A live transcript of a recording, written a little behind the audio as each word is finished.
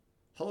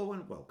Hello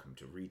and welcome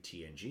to Read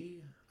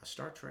TNG, a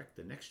Star Trek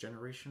The Next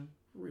Generation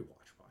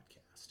rewatch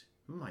podcast.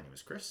 My name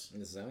is Chris.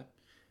 And this is Emmett.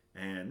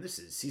 And this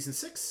is Season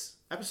 6,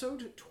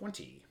 Episode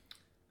 20.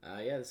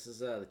 This is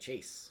The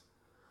Chase.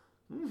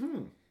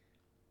 Mm-hmm.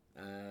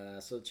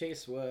 So The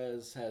Chase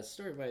has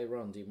story by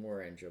Ron D.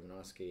 Moore and Joe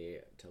Menosky,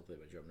 teleplay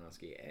by Joe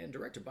Menosky, and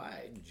directed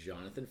by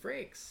Jonathan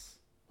Frakes.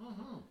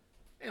 Mm-hmm.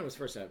 And it was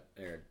first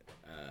aired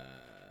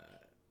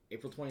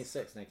April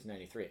 26,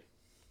 1993.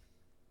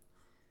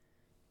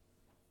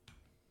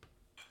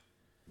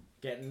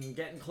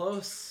 Getting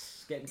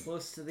close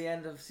to the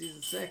end of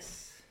season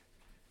 6.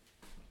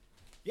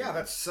 Yeah,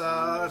 that's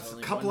a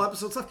couple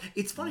episodes left.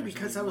 It's funny There's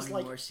because only I was one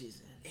like, more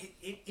season.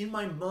 in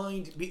my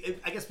mind,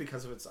 I guess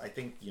because of it's, I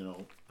think,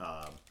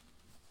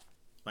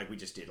 like we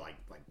just did a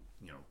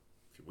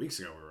few weeks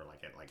ago, we were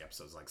like at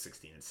episodes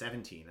 16 and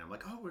 17. And I'm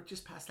like, oh, we're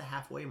just past the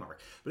halfway mark.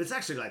 But it's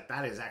actually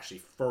that is actually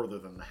further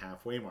than the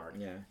halfway mark.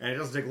 Yeah. And it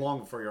doesn't take long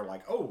before you're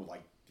like, oh,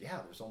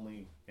 there's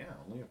only a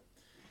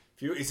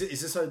few. Is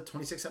this a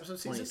 26 episode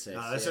season? 26.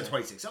 That's a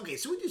 26. Okay,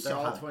 so we do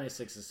still have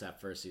 26 except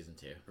for season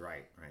 2.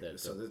 Right. The we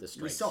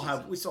still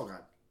season. we still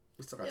got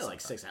Yeah, like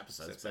 6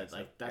 episodes,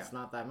 that's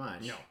not that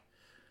much. No.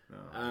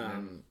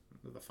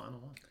 The final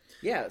one.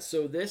 Yeah,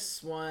 so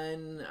this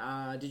one,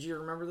 did you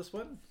remember this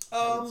one?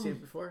 Had you seen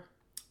it before?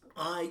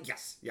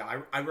 Yes.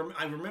 Yeah, I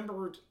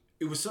remembered.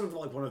 It was sort of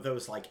like one of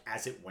those,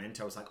 as it went,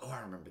 I was like, oh,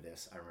 I remember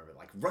this. I remember it.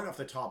 Right off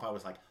the top, I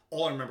was like,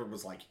 all I remembered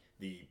was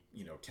the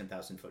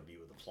 10,000 foot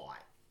view of the plot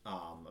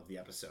of the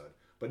episode,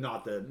 but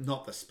not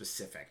the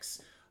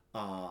specifics.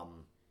 There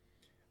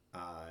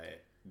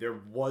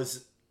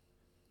was.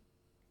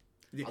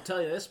 I'll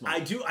tell you this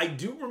much. I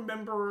do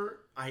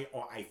remember.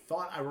 I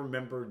thought I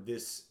remembered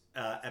this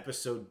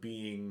episode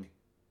being,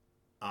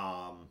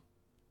 a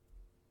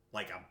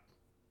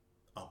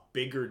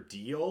bigger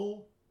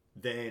deal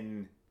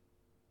than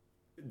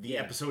the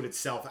episode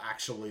itself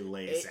actually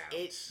lays out.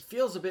 It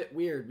feels a bit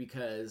weird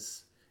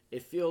because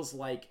it feels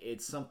like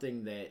it's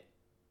something that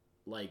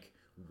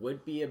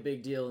would be a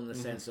big deal in the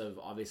sense of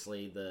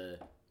obviously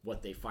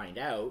what they find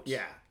out.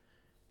 Yeah.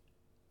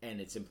 And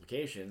its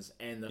implications,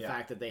 and the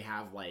fact that they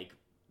have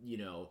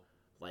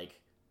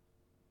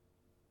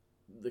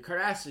the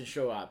Cardassians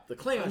show up, the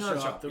Klingons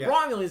show up, the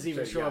Romulans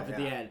even show up at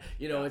the end.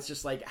 It's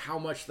just how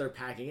much they're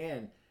packing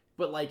in.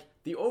 But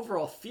the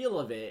overall feel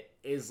of it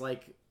is a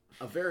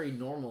very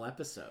normal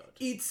episode.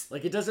 It's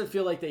it doesn't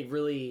feel like they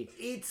really.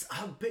 It's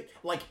a bit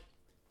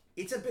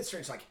it's a bit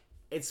strange.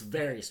 It's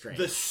very strange.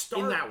 The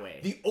start in that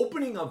way. The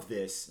opening of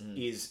this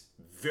is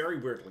very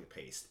weirdly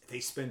paced. They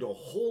spend a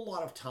whole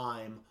lot of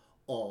time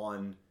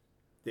on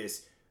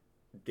this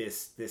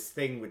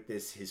thing with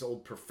his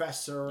old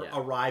professor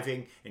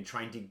arriving and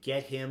trying to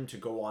get him to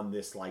go on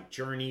this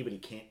journey, but he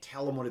can't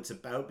tell him what it's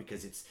about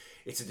because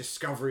it's a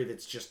discovery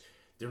that's just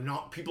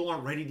people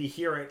aren't ready to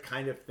hear it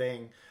kind of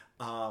thing.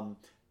 And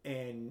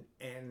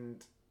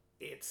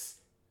it's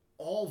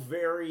all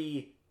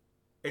very,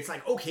 it's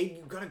okay,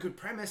 you got a good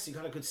premise, you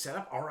got a good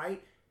setup, all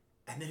right,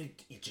 and then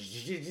you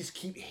just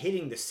keep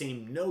hitting the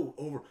same note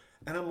over.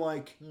 And I'm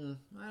like, I don't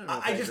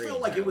know. I just feel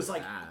like it was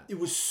it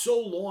was so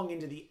long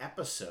into the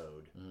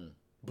episode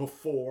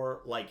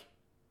before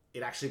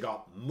it actually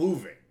got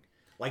moving.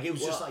 It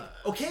was just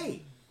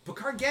okay,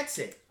 Picard gets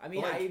it. I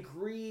mean, I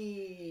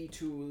agree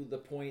to the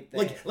point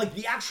that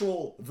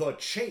the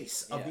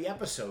chase of the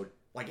episode,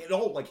 it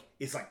all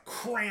is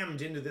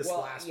crammed into this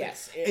last bit.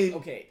 Yes,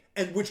 okay.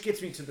 And which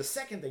gets me to the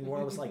second thing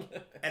where I was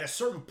at a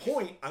certain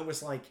point I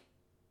was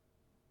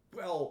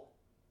well,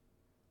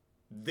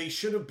 they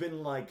should have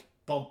been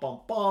bum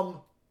bum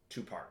bum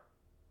 2-part.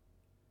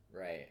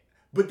 Right.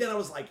 But then I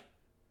was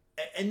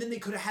and then they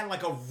could have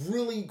had a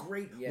really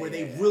great where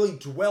they really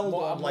dwelled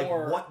on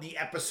what the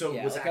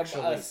episode was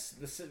actually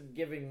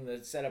giving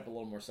the setup a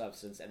little more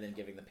substance and then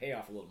giving the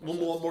payoff a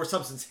little more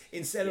substance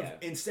instead of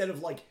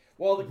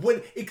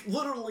when it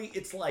literally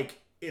it's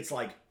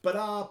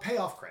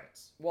payoff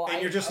credits. Well,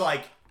 and you're just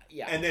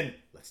and then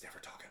let's never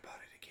talk about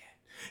it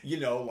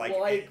again. Well,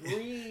 I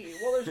agree.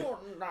 Well, there's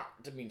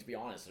to be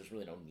honest, there's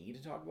really no need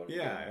to talk about it.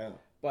 Yeah.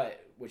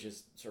 But which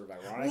is sort of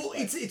ironic. Well,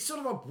 it's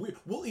sort of a weird.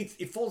 Well,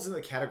 it falls in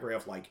the category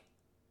of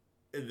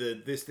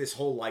this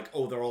whole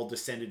they're all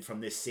descended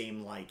from this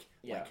same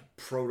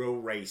proto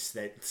race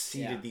that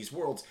seeded these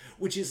worlds,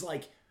 which is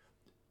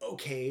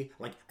okay.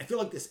 I feel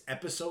like this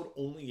episode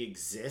only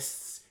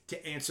exists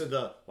to answer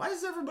the why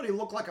does everybody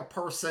look like a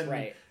person,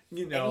 right?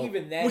 And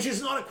even then, which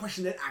is not a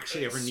question that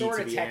actually ever needs to be answered.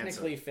 Sort of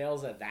technically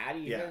fails at that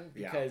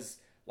because.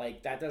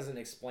 That doesn't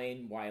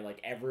explain why,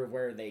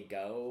 everywhere they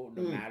go,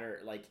 no matter,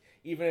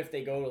 even if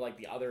they go to,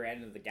 the other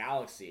end of the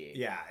galaxy,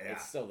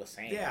 it's still the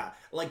same. Yeah,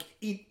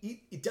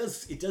 it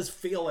does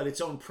fail at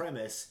its own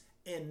premise,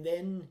 and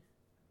then,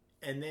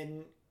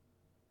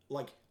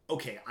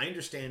 okay, I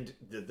understand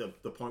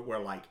the point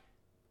where,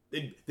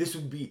 this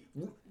would be,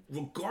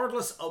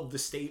 regardless of the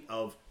state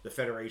of the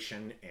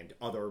Federation and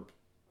other,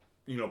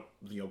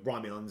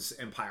 Romulans,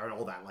 Empire, and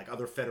all that,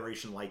 other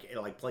Federation,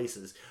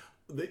 places,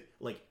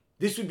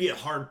 this would be a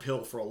hard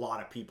pill for a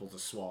lot of people to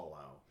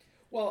swallow.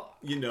 Well,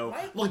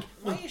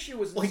 my issue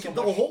was like so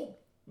the much... whole.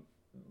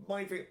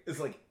 My thing is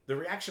like the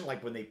reaction,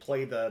 like when they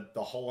play the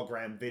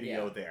hologram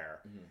video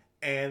there,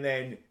 and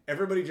then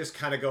everybody just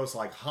kind of goes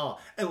like, "Huh,"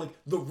 and like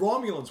the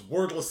Romulans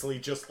wordlessly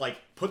just like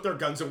put their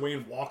guns away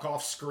and walk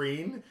off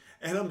screen,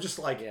 and I'm just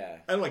like,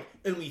 and like,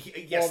 and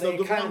yes, well,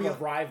 they kind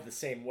of arrived the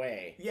same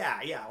way.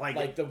 Yeah,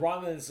 like the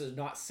Romulans is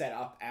not set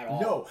up at all.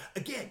 No,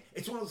 again,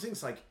 it's one of those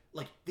things like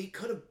they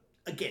could have.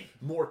 Again,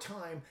 more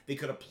time. They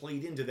could have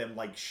played into them,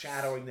 like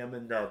shadowing them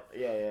in the.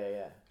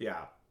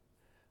 Yeah.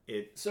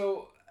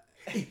 So,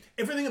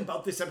 everything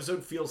about this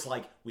episode feels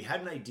like we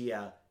had an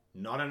idea,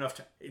 not enough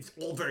time. It's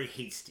all very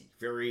hasty,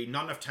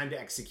 not enough time to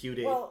execute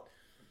it. Well,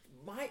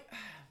 I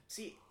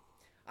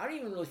don't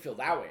even really feel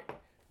that way.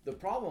 The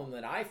problem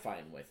that I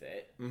find with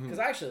it, because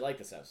I actually like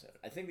this episode.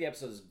 I think the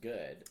episode is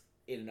good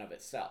in and of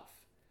itself.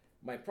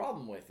 My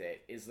problem with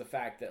it is the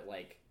fact that,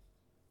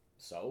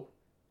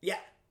 yeah.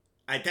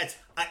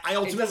 I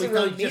ultimately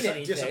found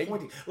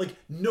disappointing. Like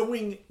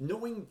knowing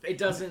it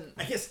doesn't.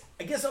 I guess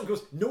I'll go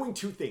knowing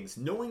two things: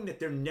 knowing that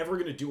they're never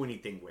going to do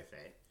anything with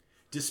it,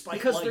 despite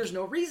because there's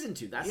no reason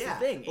to. That's the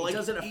thing. It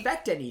doesn't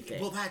affect anything.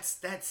 Well,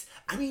 that's.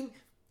 I mean,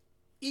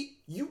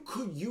 you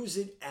could use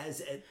it as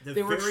at the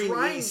very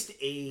least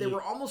a. They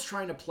were almost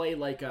trying to play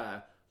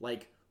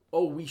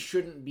we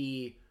shouldn't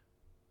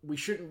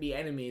be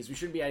enemies. We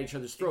shouldn't be at each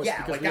other's throats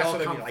because we all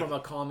come from a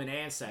common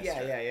ancestor.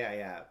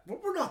 Yeah.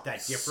 But we're not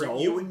that different,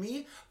 you and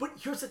me. But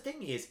here's the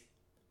thing is,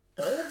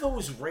 all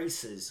those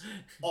races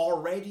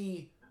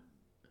already...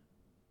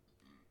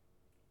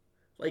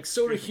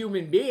 so do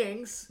human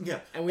beings. Yeah.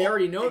 And we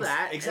already know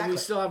that. Exactly. And we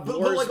still have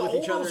wars with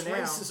each other now. All those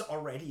races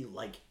already,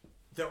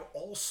 they're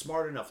all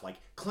smart enough. Like,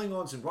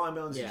 Klingons and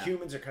Romulans and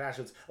humans and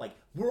Cardassians.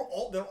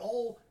 They're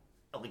all,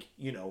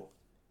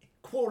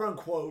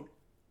 quote-unquote...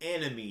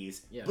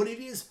 enemies, but it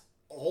is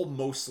all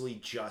mostly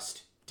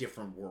just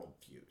different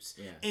worldviews.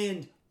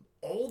 And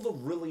all the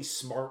really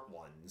smart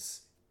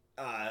ones,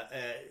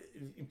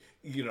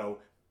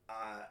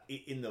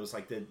 in those,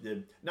 like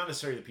the not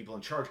necessarily the people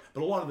in charge,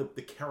 but a lot of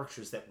the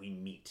characters that we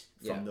meet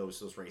from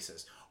those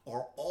races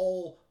are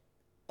all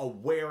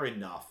aware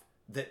enough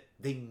that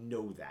they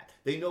know that.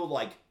 They know,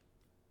 like,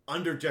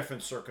 under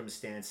different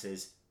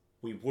circumstances,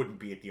 we wouldn't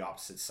be at the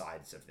opposite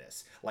sides of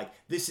this. Like,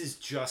 this is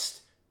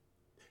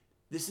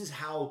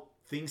how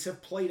things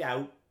have played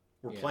out.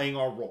 We're playing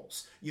our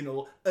roles,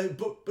 but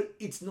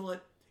it's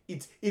not.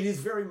 It is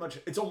very much.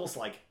 It's almost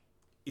like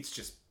it's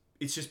just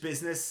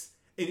business.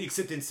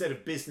 Except instead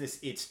of business,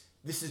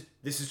 this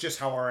is just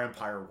how our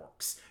empire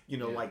works.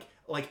 It's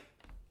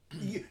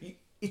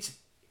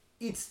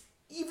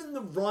even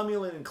the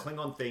Romulan and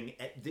Klingon thing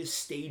at this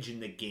stage in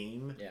the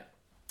game.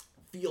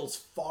 Feels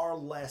far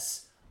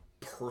less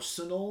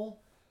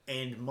personal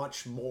and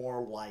much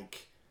more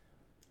like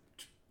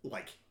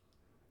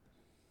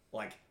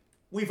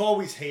we've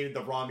always hated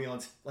the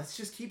Romulans. Let's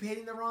just keep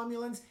hating the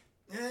Romulans.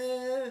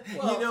 And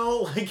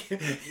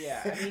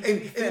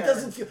it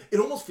doesn't feel. It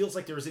almost feels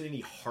like there isn't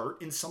any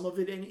heart in some of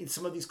it, in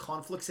some of these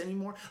conflicts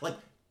anymore. Like,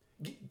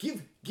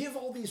 give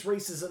all these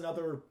races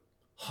another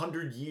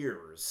 100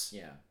 years.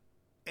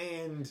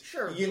 And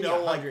sure,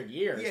 100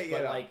 years.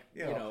 But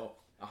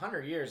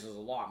 100 years is a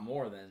lot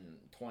more than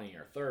 20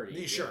 or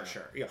 30. Sure.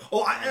 Yeah.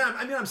 Oh,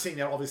 I'm saying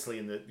that obviously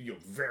in the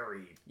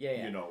very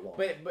long.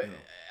 But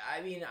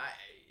I mean,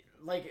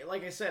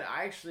 like I said,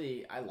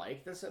 I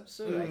like this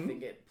episode. I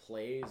think it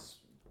plays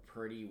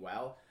pretty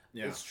well.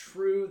 It's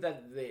true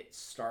that it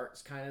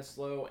starts kind of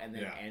slow and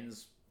then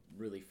ends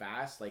really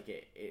fast. Like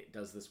it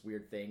does this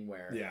weird thing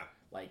where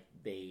like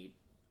they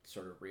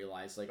sort of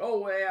realize like, oh,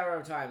 we're out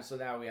of time, so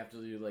now we have to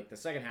do like the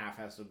second half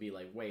has to be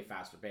like way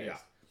faster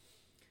paced,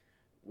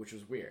 which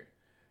was weird.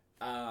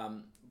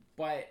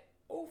 But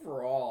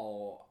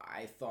overall,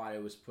 I thought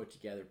it was put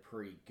together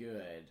pretty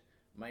good.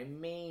 My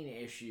main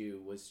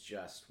issue was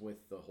just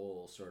with the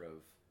whole sort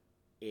of,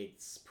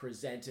 it's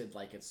presented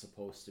like it's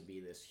supposed to be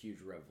this huge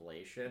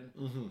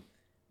revelation,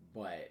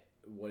 but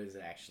what does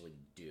it actually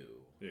do?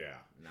 Nothing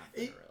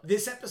really.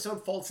 This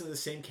episode falls in the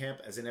same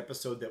camp as an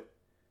episode that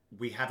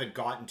we haven't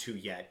gotten to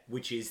yet,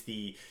 which is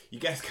you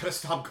guys gotta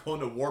stop going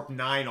to warp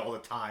 9 all the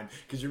time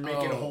because you're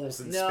making holes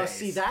in space. No,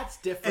 see, that's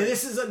different. And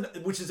this is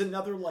which is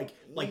another like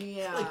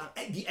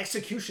the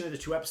execution of the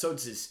two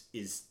episodes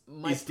is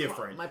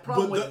different. My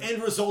problem but the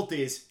end result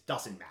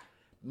doesn't matter.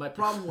 My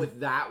problem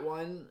with that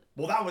one,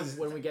 that was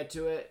when we get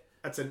to it.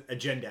 That's an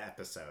agenda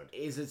episode.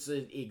 It's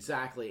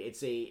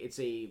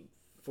a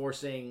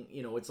forcing.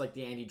 It's like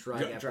the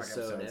anti-drug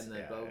episode and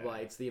the blah blah blah.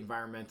 It's the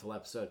environmental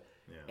episode,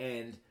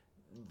 and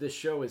the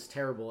show is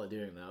terrible at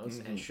doing those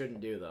and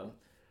shouldn't do them.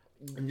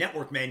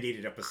 Network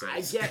mandated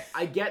episodes.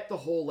 I get the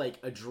whole like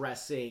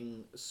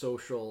addressing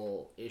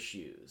social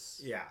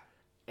issues.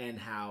 And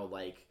how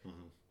like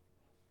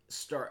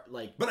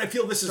But I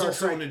feel this is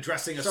also an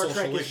addressing of social issues.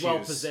 Star Trek is well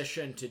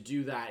positioned to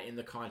do that in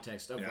the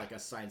context of like a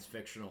science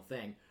fictional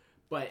thing.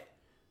 But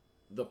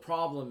the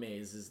problem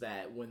is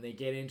that when they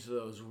get into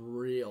those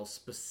real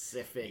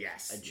specific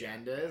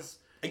agendas,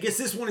 I guess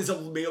this one is a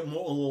little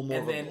more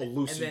of a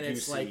loosey-goosey. And then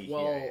it's like,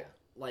 well,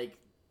 like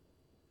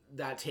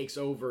that takes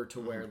over to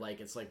where like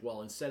it's like,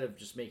 well, instead of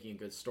just making a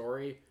good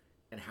story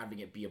and having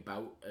it be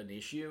about an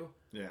issue,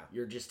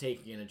 you're just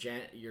taking an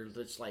agenda. You're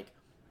just like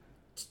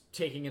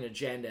taking an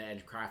agenda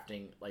and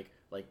crafting like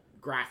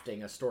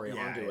grafting a story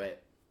onto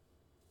it.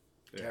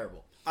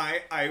 Terrible.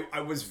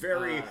 I was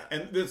very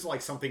and this is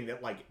like something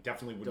that like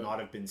definitely would not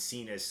have been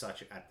seen as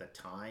such at the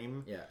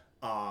time.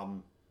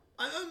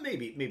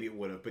 Maybe it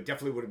would have, but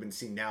definitely would have been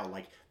seen now.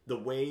 Like the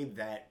way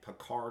that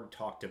Picard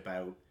talked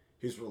about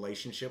his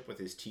relationship with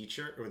his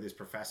teacher or with his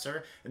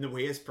professor, and the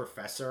way his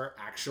professor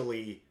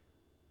actually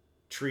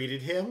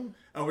treated him,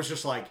 I was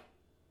just like,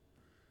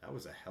 that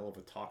was a hell of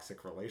a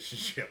toxic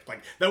relationship.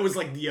 Like that was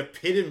like the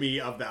epitome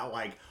of that.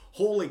 Like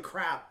holy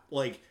crap!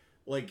 Like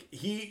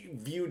he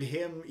viewed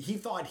him, he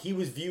thought he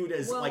was viewed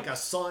as like a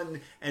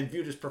son and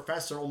viewed his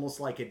professor almost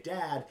like a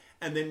dad.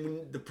 And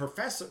then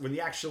when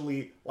he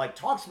actually like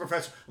talks to the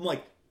professor, I'm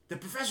like, the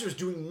professor is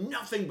doing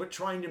nothing but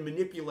trying to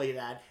manipulate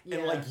that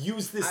and like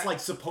use this like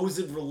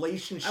supposed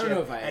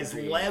relationship as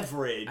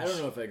leverage. I don't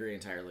know if I agree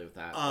entirely with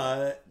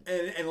that.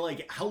 And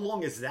like, how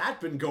long has that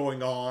been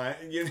going on?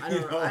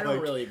 I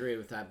don't really agree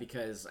with that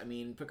because I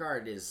mean,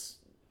 Picard is.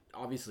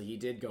 Obviously, he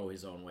did go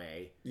his own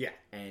way. Yeah.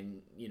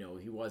 And,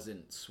 he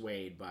wasn't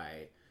swayed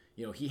by...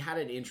 he had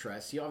an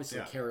interest. He obviously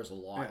cares a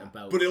lot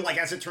about... But,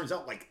 as it turns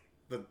out,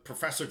 the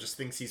professor just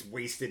thinks he's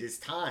wasted his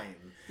time.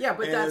 Yeah,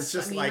 but that's...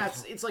 Just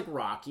it's like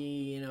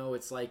Rocky,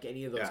 It's like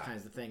any of those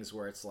kinds of things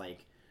where it's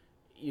like,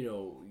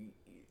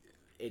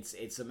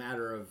 it's a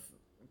matter of,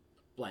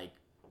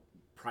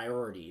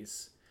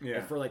 priorities. Yeah.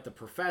 And for, the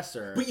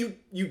professor... But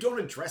you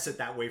don't address it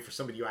that way for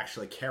somebody you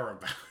actually care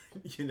about.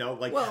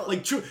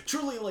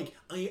 Truly,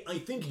 I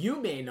think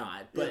you may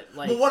not, but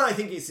but what I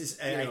think is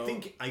I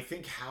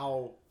think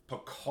how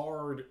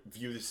Picard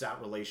views that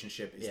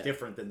relationship is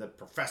different than the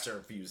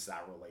professor views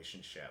that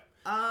relationship.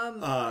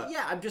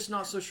 I'm just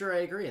not so sure I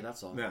agree.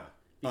 That's all. Yeah,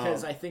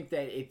 because I think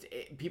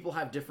that people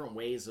have different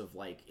ways of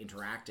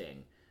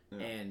interacting,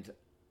 and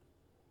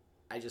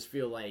I just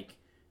feel like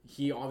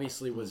he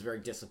obviously was very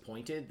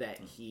disappointed that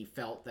he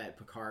felt that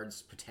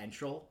Picard's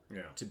potential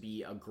to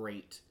be a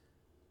great.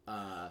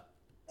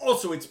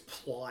 Also, it's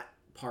plot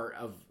part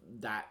of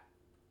that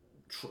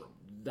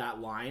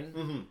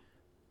line,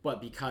 but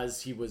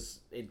because he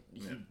was,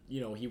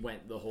 he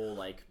went the whole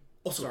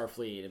also,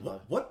 Starfleet. And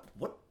what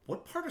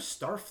part of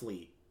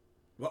Starfleet?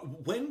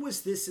 When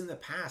was this in the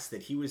past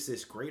that he was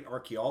this great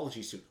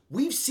archaeology student?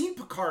 We've seen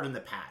Picard in the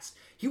past.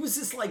 He was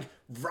this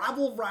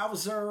rabble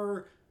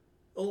rouser,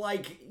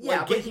 when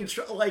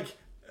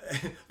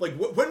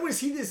was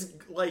he this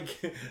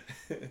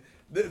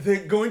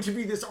going to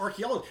be this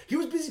archaeologist? He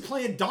was busy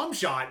playing dumb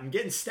shot and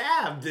getting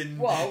stabbed and.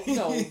 Well,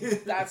 no,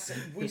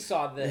 we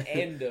saw the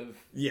end of.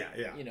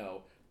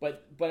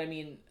 But I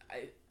mean,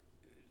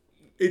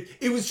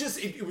 it was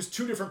just it was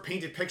two different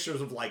painted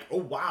pictures of oh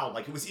wow,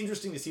 it was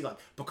interesting to see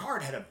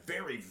Picard had a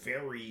very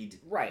varied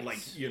but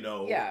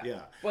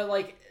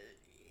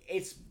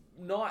it's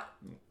not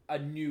a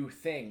new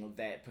thing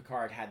that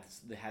Picard had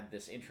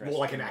this interest.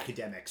 Well, in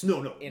academics,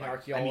 no, in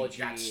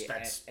archaeology,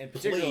 that's and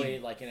particularly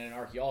in an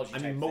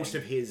archaeology. Most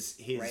of his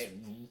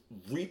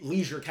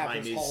leisure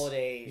Captain's time is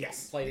Holiday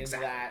played into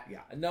that.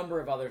 Yeah. A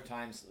number of other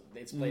times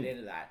it's played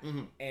into that,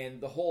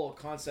 and the whole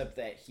concept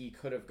that he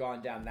could have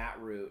gone down that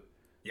route,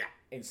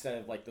 instead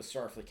of the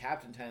Starfleet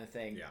captain kind of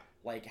thing,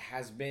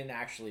 has been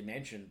actually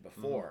mentioned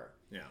before.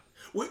 Yeah,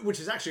 which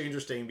is actually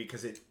interesting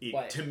because it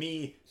to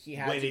me he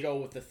had to go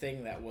with the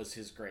thing that was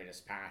his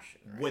greatest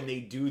passion. Right? When they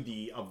do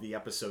the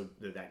episode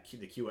the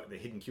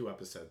hidden Q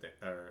episode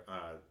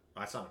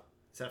that's not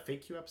is that a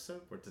fake Q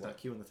episode or does that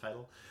Q in the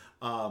title?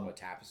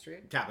 Tapestry?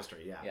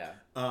 Tapestry, yeah.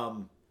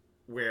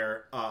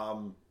 Where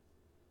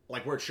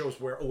where it shows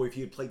where if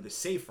he had played the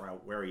safe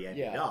route where he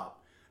ended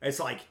up,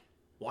 it's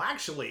well,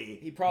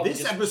 actually,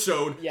 this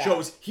episode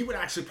shows he would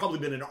actually probably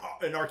been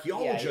an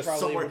archaeologist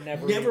somewhere.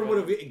 Never would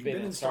have been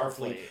in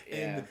Starfleet.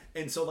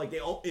 And so they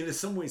all, in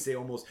some ways they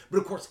almost. But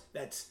of course,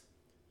 that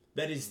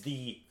is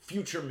the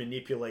future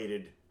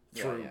manipulated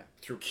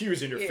through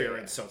Q's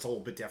interference. So it's a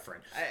little bit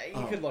different.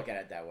 You could look at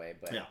it that way,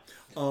 but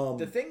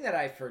the thing that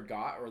I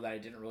forgot or that I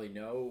didn't really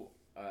know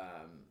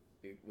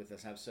with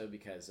this episode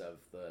because of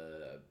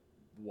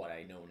what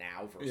I know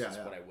now versus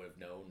what I would have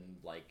known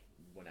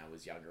when I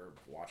was younger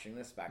watching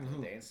this back in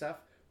the day and stuff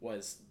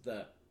was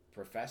the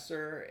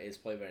professor is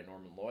played by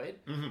Norman Lloyd,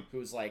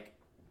 who's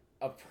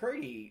a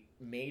pretty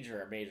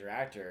major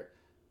actor,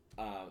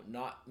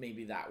 not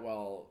maybe that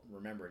well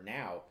remembered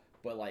now,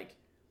 but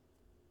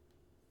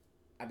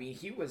I mean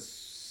he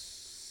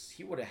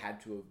would have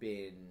had to have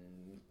been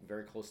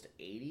very close to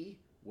 80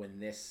 when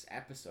this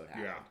episode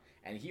happened,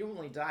 and he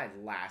only died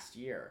last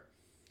year.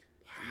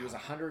 Wow. He was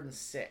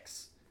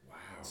 106. Wow.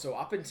 So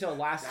up until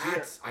last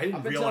year, I didn't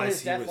up until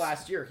his death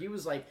last year, he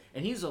was and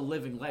he's a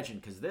living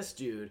legend because this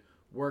dude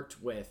worked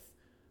with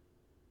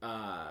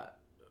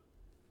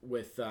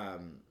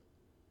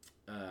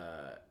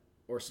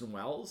Orson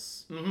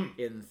Welles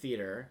in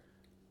theater,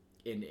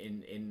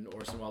 in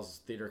Orson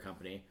Welles' theater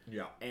company.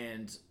 Yeah.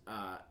 And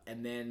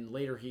then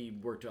later he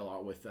worked a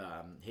lot with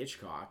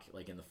Hitchcock,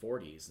 like in the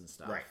 40s and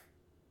stuff. Right.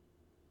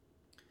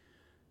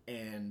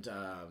 And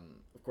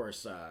of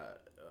course, a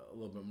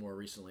little bit more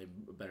recently,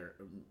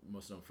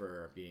 most known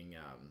for being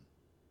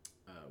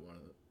one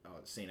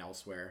of St.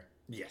 Elsewhere.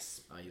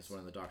 Yes. He's one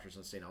of the doctors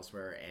on St.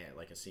 Elsewhere, and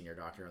like a senior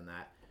doctor on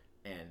that.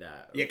 And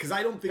yeah, because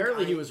I don't think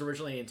apparently he was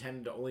originally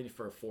intended only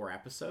for 4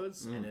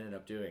 episodes and ended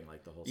up doing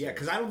like the whole series. Yeah,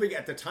 because I don't think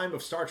at the time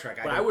of Star Trek,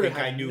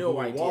 I knew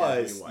who he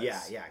was. Yeah,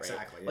 exactly.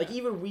 Right? Yeah. Like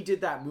even we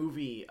did that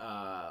movie.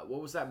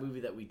 What was that movie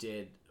that we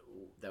did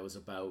that was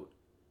about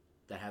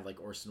that had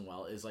like Orson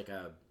Welles? Is like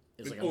a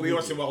the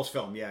Orson Welles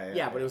film.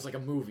 Yeah. But it was like a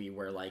movie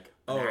where like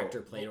an actor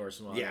played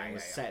Orson Welles. Yeah, and it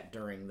was set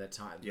during the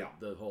time. Yeah.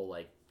 The whole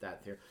like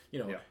that theory,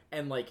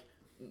 and like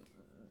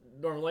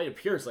Norman Lloyd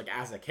appears like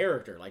as a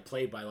character, like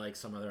played by like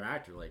some other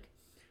actor, like.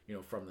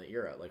 From the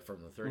era, like from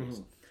the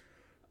 30s.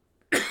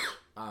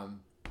 Mm-hmm.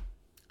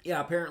 Yeah,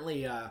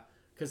 apparently,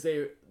 because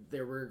they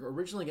were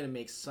originally going to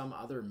make some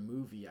other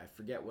movie. I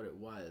forget what it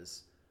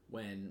was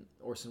when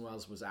Orson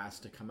Welles was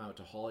asked to come out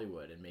to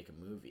Hollywood and make a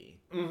movie.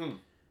 Mm-hmm.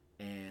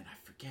 And I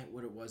forget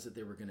what it was that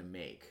they were going to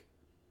make.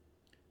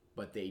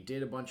 But they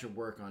did a bunch of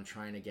work on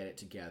trying to get it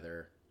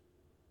together,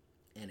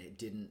 and it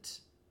didn't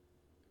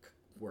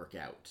work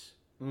out.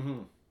 Mm-hmm.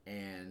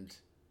 And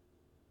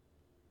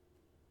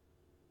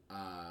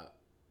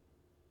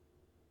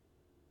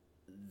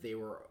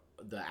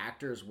the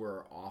actors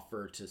were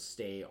offered to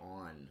stay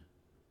on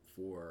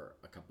for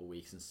a couple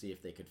weeks and see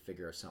if they could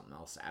figure something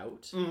else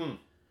out. Mm-hmm.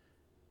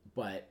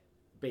 But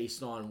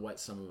based on what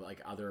some of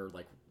like other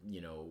like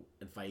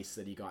advice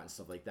that he got and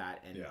stuff like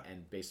that,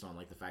 and based on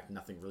like the fact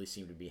nothing really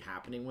seemed to be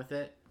happening with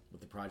the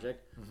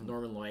project, mm-hmm.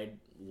 Norman Lloyd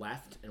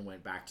left and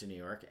went back to New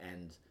York,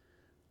 and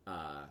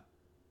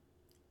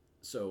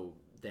so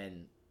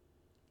then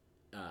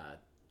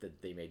that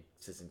they made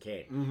Citizen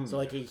Kane. Mm-hmm. So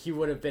like he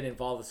would have been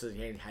involved with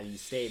Citizen Kane had he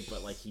stayed,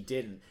 but like he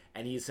didn't,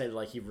 and he said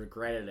like he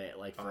regretted it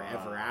like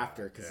forever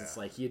after, because it's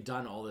like he had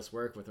done all this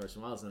work with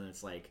Orson Welles, and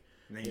it's like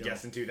and then he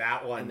doesn't do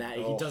that one, and that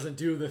he doesn't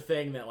do the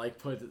thing that like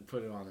put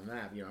it on the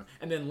map,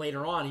 and then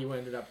later on he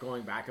ended up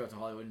going back out to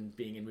Hollywood and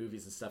being in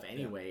movies and stuff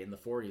anyway in the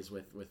 40s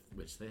with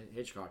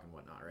Hitchcock and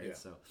whatnot, right?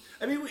 So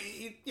I mean,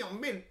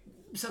 made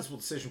a sensible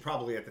decision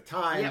probably at the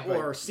time,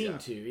 or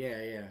seemed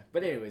to,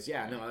 but anyways,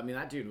 no, I mean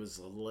that dude was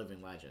a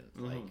living legend,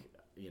 mm-hmm. like.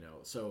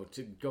 So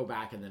to go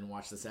back and then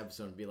watch this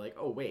episode and be like,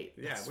 oh wait,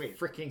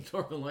 freaking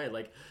Norman Lloyd,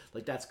 like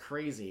that's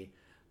crazy.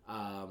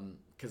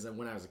 Because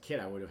when I was a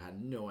kid, I would have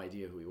had no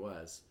idea who he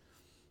was.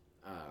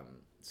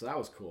 So that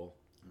was cool.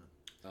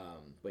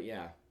 But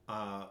yeah,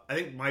 I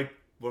think my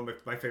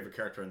favorite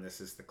character in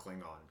this is the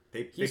Klingon.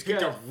 They picked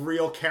a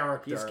real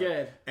character. He's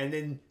good. And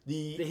then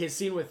his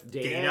scene with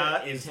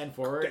Data in 10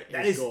 Forward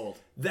is gold.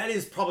 That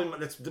is probably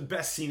that's the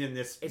best scene in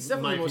this. It's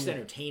definitely the most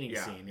entertaining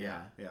scene.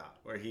 Yeah,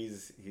 where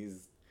he's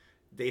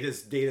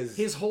Data's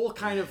his whole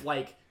kind of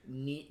like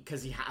neat,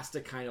 because he has to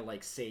kind of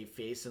like save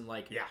face and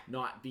like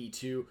not be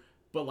too,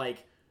 but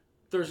like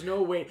there's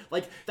no way,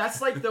 like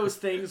that's like those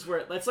things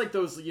where that's like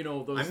those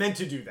those I meant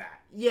to do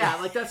that. Yeah,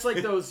 like that's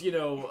like those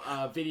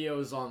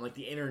videos on like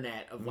the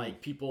internet of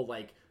like people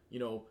like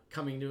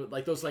coming to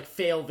like those like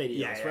fail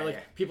videos where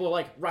like people are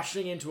like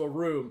rushing into a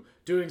room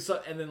doing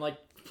so, and then like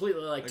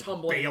completely like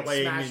tumbling,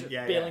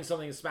 bailing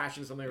something and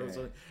smashing something or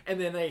something,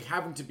 and then they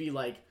having to be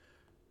like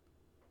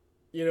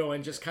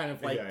and just kind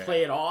of like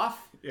play it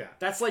off. Yeah.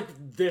 That's like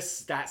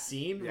that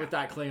scene with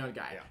that Klingon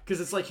guy. Because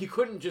it's like he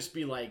couldn't just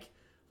be like,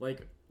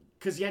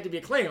 because he had to be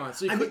a Klingon.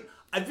 So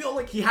I feel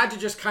like he had to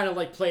just kind of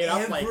like play it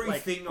up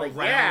everything around him.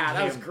 Yeah,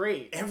 that was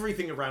great.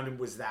 Everything around him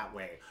was that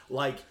way.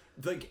 Like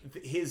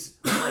his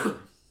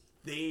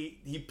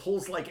he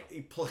pulls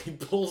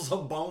a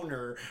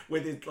boner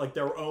with it, like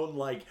their own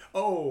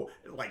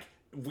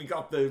we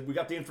got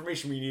the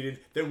information we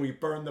needed, then we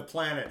burned the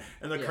planet,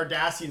 and the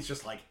Cardassians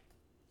just like,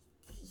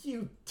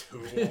 you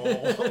tool,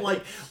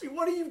 like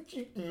what are you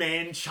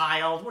man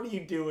child, what are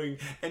you doing?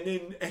 And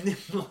then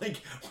like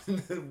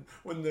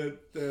when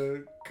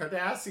the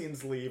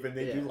Cardassians leave and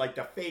they do like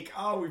the fake,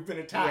 we've been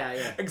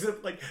attacked,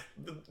 except like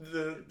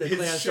the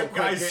his ship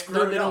guys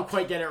screwed up. They don't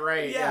quite get it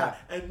right.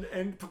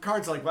 And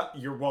Picard's like, well,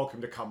 you're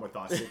welcome to come with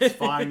us, it's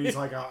fine. He's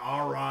like,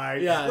 all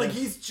right, like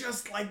he's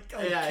just like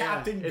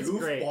Captain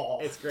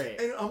Goofball. It's great.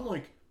 And I'm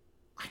like,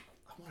 I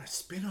want a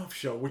spin-off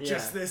show with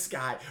just this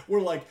guy. We're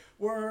like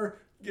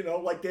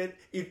that.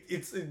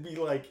 It'd be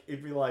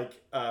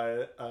like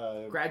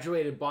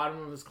graduated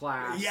bottom of his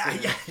class. Yeah,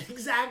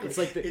 exactly. It's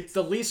like it's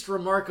the least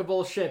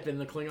remarkable ship in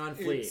the Klingon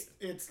fleet.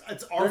 It's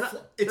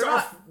they're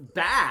not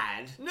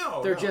bad.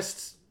 No, they're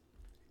just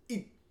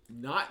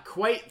not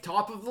quite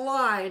top of the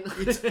line.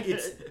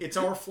 It's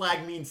our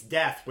flag means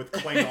death with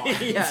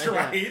Klingons,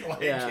 right?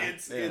 Like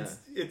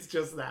it's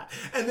just that.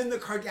 And then the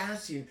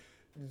Cardassian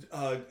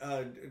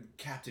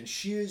captain,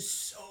 she is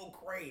so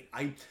great.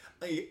 I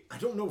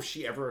don't know if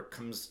she ever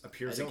appears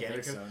again. I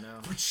don't think so, no.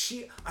 But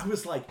I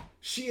was like,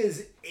 she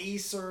is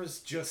Acer's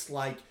just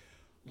like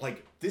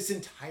like this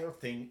entire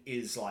thing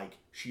is like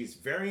she is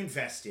very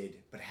invested,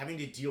 but having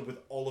to deal with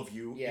all of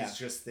you is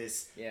just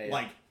this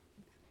like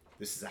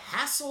this is a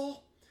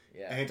hassle.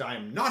 Yeah. And I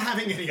am not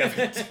having any of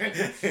it.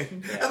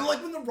 And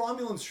like when the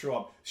Romulans show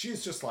up, she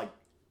is just like,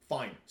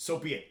 fine, so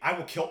be it. I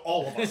will kill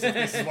all of us if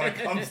this is what it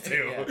comes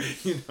to.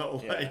 You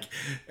know, like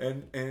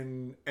and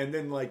then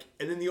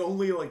the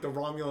only like the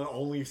Romulan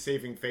only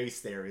saving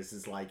face there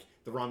is like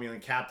the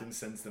Romulan captain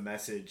sends the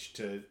message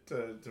to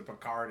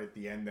Picard at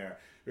the end there.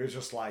 It was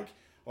just like,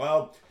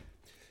 well,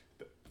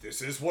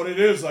 this is what it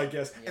is, I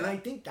guess. Yeah. And I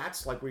think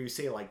that's like where you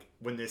say like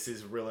when this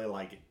is really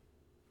like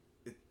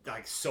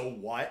so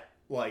what?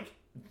 Like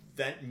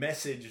that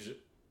message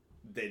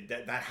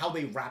that how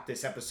they wrap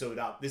this episode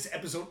up. This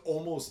episode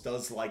almost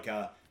does like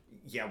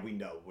we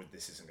know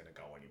this isn't going to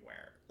go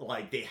anywhere.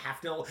 Like they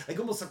have to like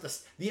almost have to.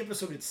 The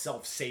episode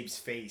itself saves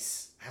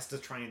face, has to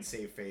try and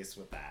save face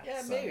with that.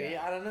 Yeah, so, maybe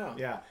I don't know.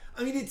 Yeah,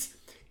 I mean it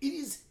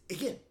is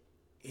again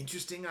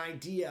interesting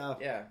idea.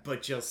 Yeah,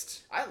 but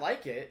just I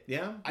like it.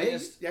 Yeah,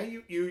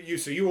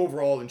 you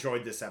overall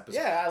enjoyed this episode.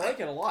 Yeah, I like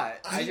it a lot.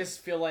 I just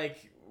feel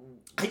like.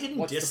 I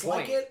didn't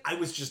dislike it. I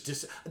was just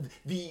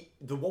the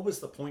what was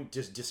the point?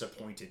 Just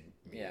disappointed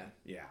me.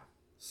 Yeah.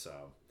 So,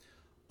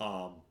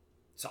 I'm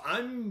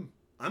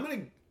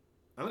gonna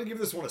give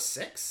this one a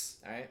 6.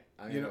 All right,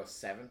 I'm gonna go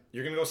 7.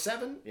 You're gonna go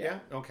 7? Yeah.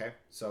 Okay.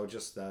 So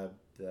just the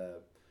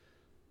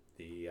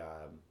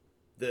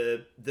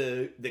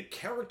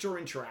character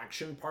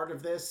interaction part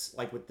of this,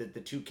 like with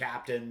the two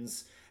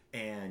captains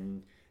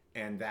and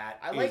that.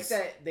 I like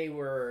that they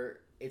were.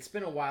 It's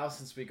been a while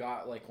since we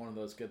got like one of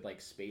those good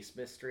like space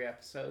mystery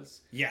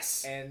episodes.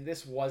 Yes. And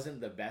this wasn't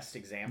the best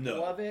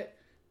example of it,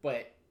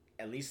 but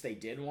at least they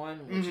did one,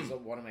 which is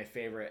one of my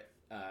favorite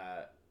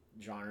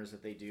genres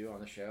that they do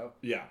on the show.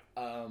 Yeah.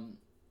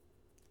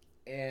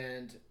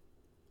 And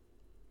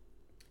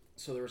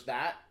so there was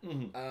that.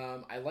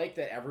 I like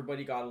that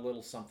everybody got a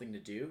little something to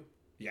do.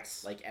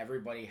 Yes. Like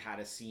everybody had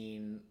a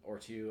scene or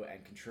two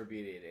and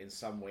contributed in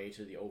some way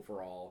to the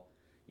overall,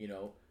 you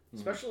know.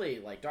 Especially,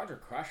 like, Dr.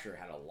 Crusher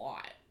had a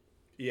lot.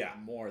 Yeah.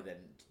 More than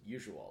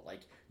usual.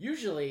 Like,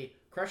 usually,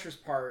 Crusher's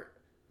part...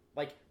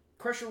 Like,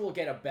 Crusher will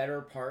get a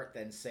better part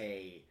than,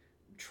 say,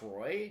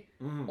 Troy.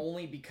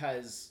 Only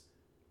because,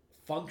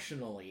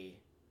 functionally,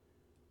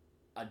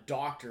 a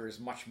doctor is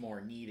much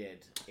more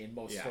needed in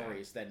most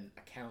stories than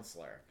a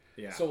counselor.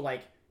 Yeah. So,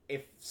 like,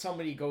 if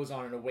somebody goes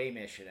on an away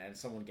mission and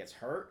someone gets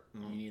hurt,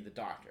 you need the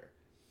doctor.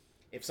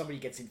 If somebody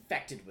gets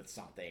infected with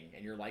something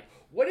and you're like,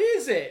 what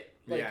is it?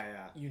 Like,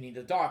 you need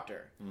a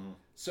doctor.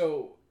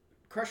 So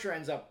Crusher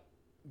ends up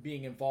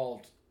being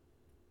involved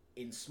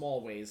in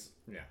small ways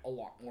a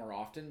lot more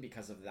often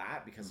because of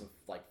that, because of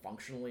like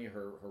functionally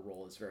her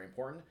role is very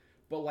important.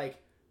 But like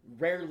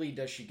rarely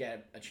does she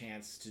get a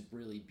chance to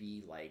really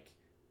be like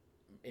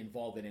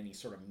involved in any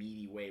sort of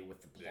meaty way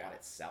with the plot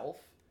itself.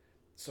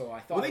 So I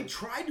thought they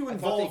tried to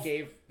involve. I thought they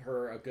gave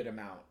her a good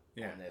amount.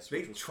 On this,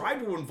 they tried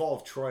to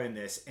involve Troy in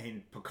this,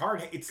 and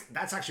Picard.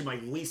 That's actually my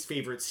least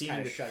favorite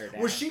scene,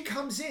 where she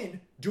comes in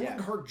doing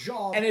her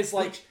job, and it's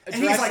like, and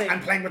he's like,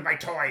 "I'm playing with my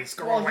toys.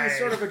 Go away."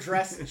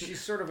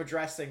 She's sort of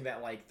addressing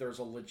that like there's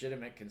a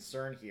legitimate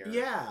concern here.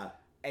 Yeah.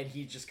 And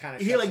he just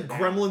kind of like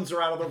gremlins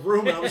are out of the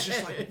room, and I was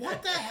just like,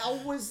 "What the hell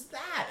was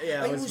that?"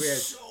 Yeah, like, it was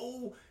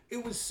weird.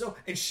 It was so,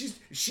 and she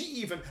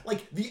even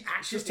like the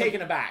actress. She's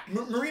taken aback.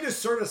 Marina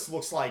Sirtis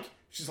looks like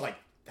she's like,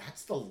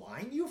 "That's the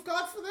line you've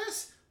got for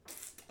this."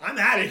 I'm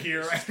out of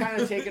here. She's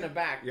kind of taken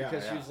aback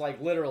because she was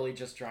like literally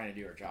just trying to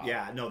do her job.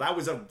 Yeah, no, that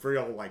was a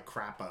real like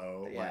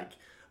crapo. Like,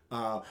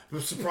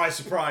 surprise,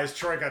 surprise,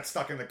 Troy got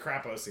stuck in the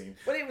crapo scene.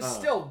 But it was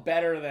still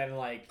better than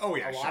like a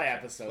lot of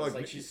episodes.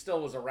 Like she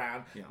still was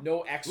around. Yeah.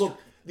 No extra. Look,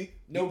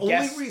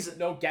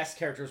 no guest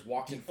characters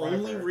walked in front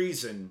of her. The only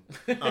reason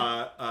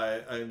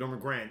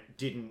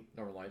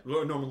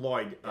Norman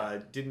Lloyd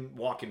didn't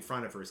walk in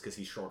front of her is because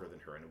he's shorter than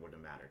her, and it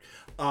wouldn't have mattered.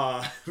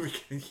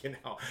 You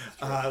know,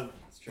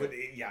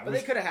 but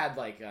they could have had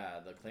like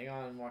the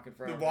Klingon walk in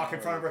front of her. Walk in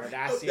front of her.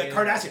 Cardassian.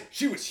 Cardassian.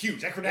 She was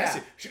huge. That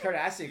Cardassian.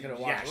 Cardassian could have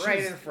walked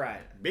right in front.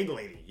 Big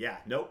lady. Yeah.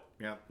 Nope.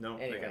 Yeah. No.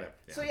 Anyway.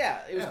 So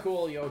it was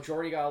cool. You know,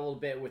 Geordi got a little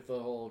bit with the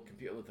whole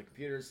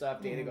computer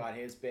stuff. Data got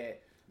his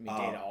bit. I mean,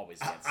 Data always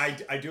gets.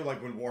 I do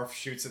like when Worf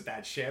shoots at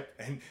that ship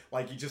and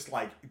like he just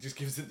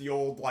gives it the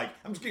old like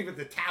I'm just giving it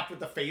the tap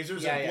with the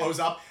phasers and it blows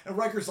up and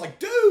Riker's like,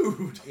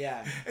 dude.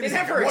 Yeah. And they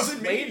never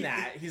explain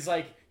that. He's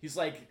like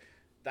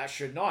that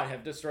should not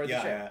have destroyed the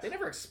ship. Yeah. They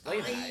never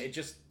explain that. It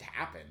just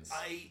happens.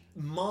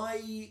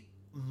 My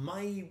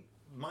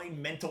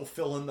mental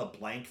fill in the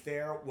blank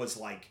there was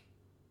like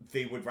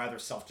they would rather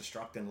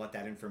self-destruct than let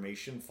that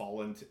information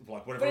fall into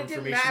like whatever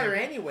information. But it didn't matter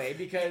anyway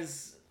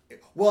because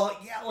it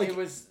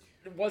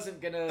wasn't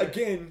gonna.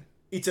 Again,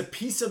 it's a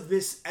piece of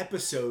this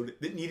episode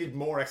that needed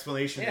more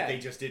explanation that they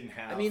just didn't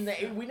have. I mean,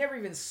 we never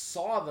even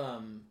saw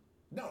them.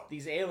 No,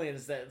 these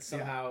aliens that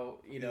somehow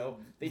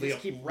they just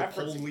keep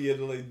referencing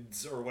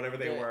Leolids or whatever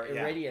they were.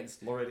 Iridians.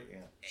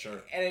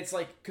 Sure. And it's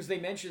like because they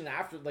mentioned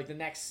after like the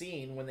next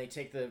scene when they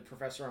take the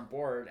professor on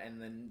board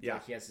and then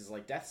like, he has his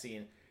like death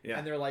scene. Yeah.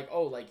 And they're like,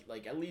 oh,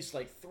 like at least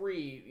like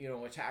 3, you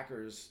know,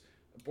 attackers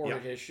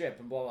boarded his ship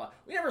and blah, blah.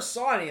 We never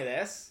saw any of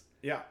this.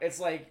 Yeah. It's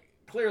like,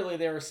 clearly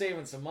they were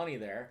saving some money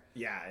there.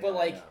 Yeah. But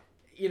like,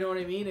 you know what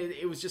I mean?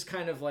 It was just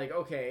kind of like,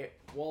 okay,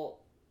 well,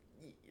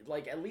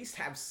 like at least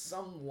have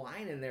some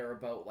line in there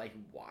about like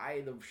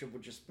why the ship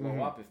would just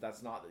blow up if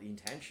that's not the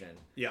intention.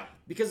 Yeah.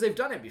 Because they've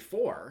done it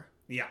before.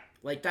 Yeah.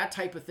 Like that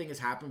type of thing has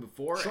happened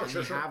before, sure, and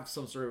sure, they have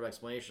some sort of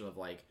explanation of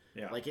like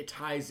it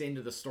ties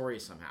into the story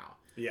somehow.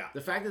 Yeah.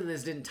 The fact that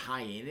this didn't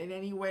tie in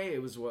any way,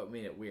 it was what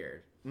made it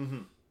weird.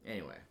 Mm-hmm.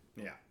 Anyway.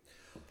 Yeah.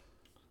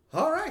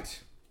 All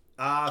right.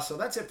 So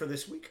that's it for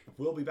this week.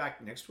 We'll be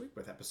back next week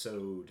with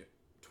episode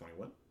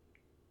 21.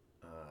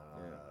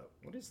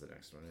 What is the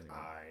next one anyway?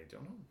 I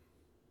don't know.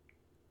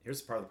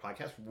 Here's the part of the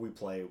podcast where we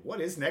play what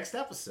is next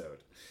episode.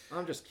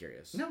 I'm just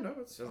curious. No,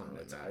 it's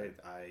fine.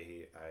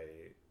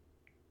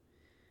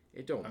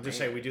 It don't. I'm just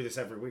saying we do this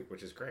every week,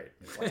 which is great.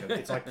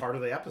 It's like part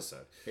of the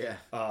episode. Yeah.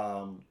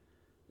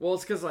 Well,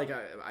 it's because like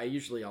I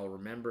usually I'll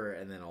remember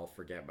and then I'll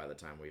forget by the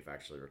time we've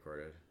actually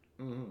recorded.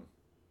 Mm-hmm.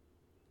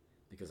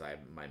 Because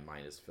my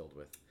mind is filled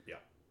with. Yeah.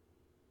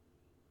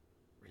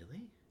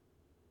 Really?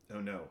 Oh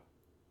no.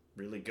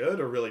 Really good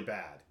or really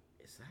bad?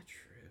 Is that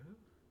true?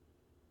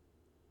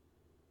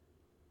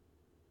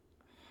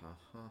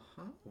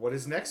 What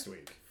is next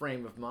week?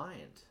 Frame of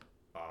Mind.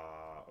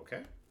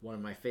 Okay. One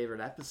of my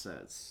favorite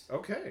episodes.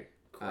 Okay.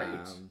 Great.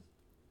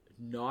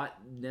 Not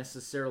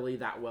necessarily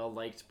that well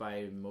liked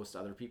by most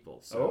other people.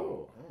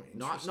 So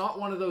not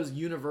one of those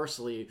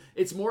universally.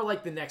 It's more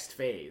like the next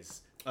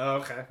phase. Oh,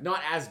 okay.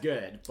 Not as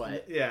good,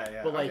 but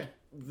yeah. But like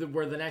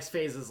where the next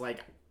phase is like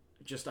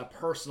just a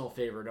personal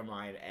favorite of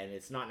mine, and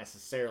it's not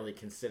necessarily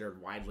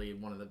considered widely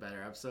one of the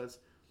better episodes.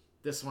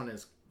 This one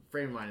is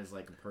Frame of Mind is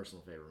like a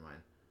personal favorite of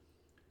mine,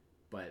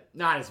 but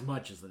not as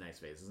much as the next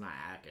phase. It's not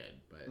that good,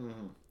 but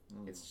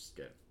it's just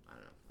good. I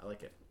don't know. I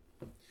like it.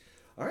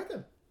 All right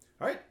then.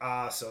 All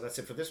right. So that's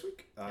it for this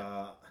week.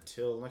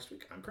 Until next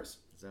week. I'm Chris.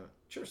 So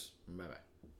cheers. Bye bye.